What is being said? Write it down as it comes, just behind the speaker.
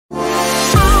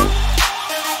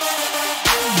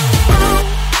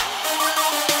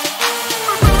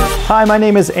Hi, my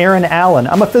name is Ehren Allen.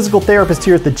 I'm a physical therapist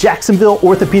here at the Jacksonville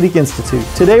Orthopedic Institute.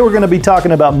 Today we're going to be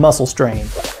talking about muscle strain.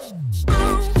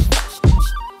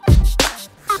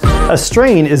 A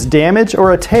strain is damage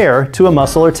or a tear to a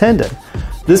muscle or tendon.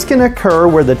 This can occur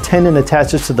where the tendon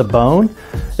attaches to the bone,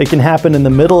 it can happen in the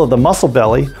middle of the muscle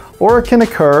belly, or it can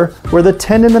occur where the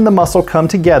tendon and the muscle come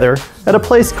together at a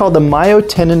place called the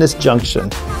myotendinous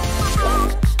junction.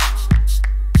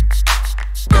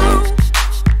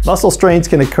 Muscle strains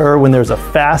can occur when there's a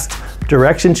fast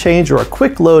direction change or a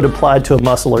quick load applied to a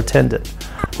muscle or tendon.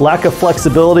 Lack of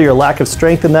flexibility or lack of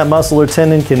strength in that muscle or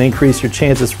tendon can increase your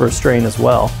chances for a strain as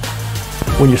well.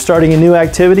 When you're starting a new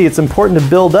activity, it's important to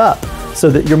build up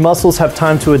so that your muscles have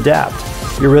time to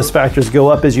adapt. Your risk factors go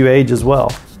up as you age as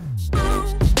well.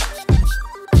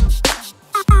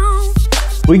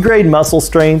 We grade muscle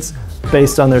strains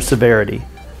based on their severity.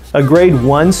 A grade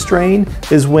 1 strain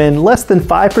is when less than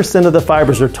 5% of the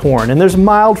fibers are torn and there's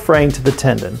mild fraying to the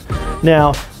tendon.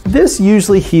 Now, this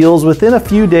usually heals within a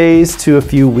few days to a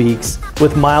few weeks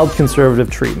with mild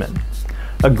conservative treatment.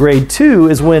 A grade 2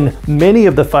 is when many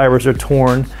of the fibers are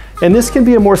torn, and this can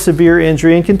be a more severe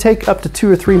injury and can take up to 2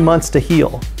 or 3 months to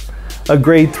heal. A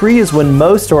grade 3 is when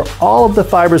most or all of the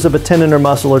fibers of a tendon or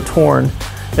muscle are torn,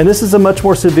 and this is a much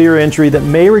more severe injury that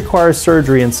may require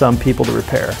surgery in some people to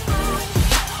repair.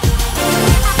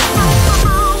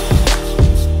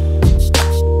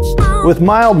 With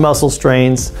mild muscle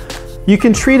strains, you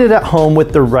can treat it at home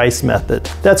with the RICE method.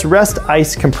 That's rest,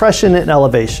 ice, compression, and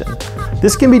elevation.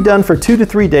 This can be done for 2 to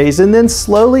 3 days and then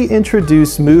slowly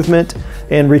introduce movement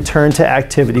and return to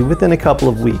activity within a couple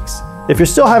of weeks. If you're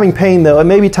still having pain though, it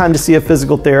may be time to see a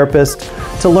physical therapist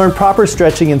to learn proper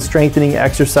stretching and strengthening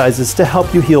exercises to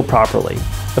help you heal properly.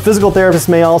 A physical therapist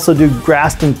may also do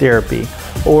grafting therapy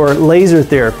or laser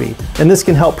therapy, and this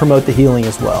can help promote the healing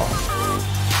as well.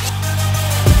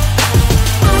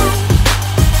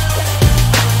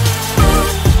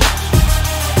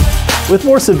 With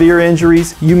more severe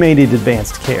injuries, you may need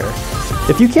advanced care.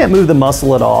 If you can't move the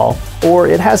muscle at all, or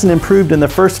it hasn't improved in the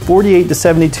first 48 to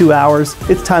 72 hours,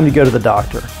 it's time to go to the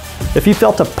doctor. If you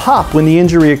felt a pop when the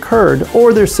injury occurred,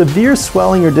 or there's severe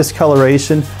swelling or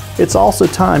discoloration, it's also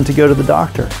time to go to the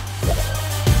doctor.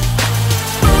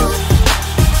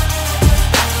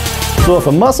 So if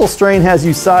a muscle strain has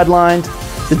you sidelined,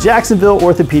 the Jacksonville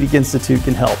Orthopedic Institute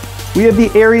can help. We have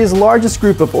the area's largest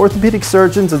group of orthopedic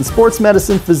surgeons and sports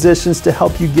medicine physicians to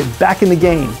help you get back in the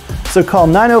game. So call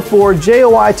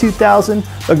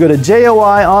 904-JOI-2000 or go to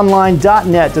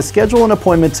joionline.net to schedule an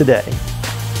appointment today.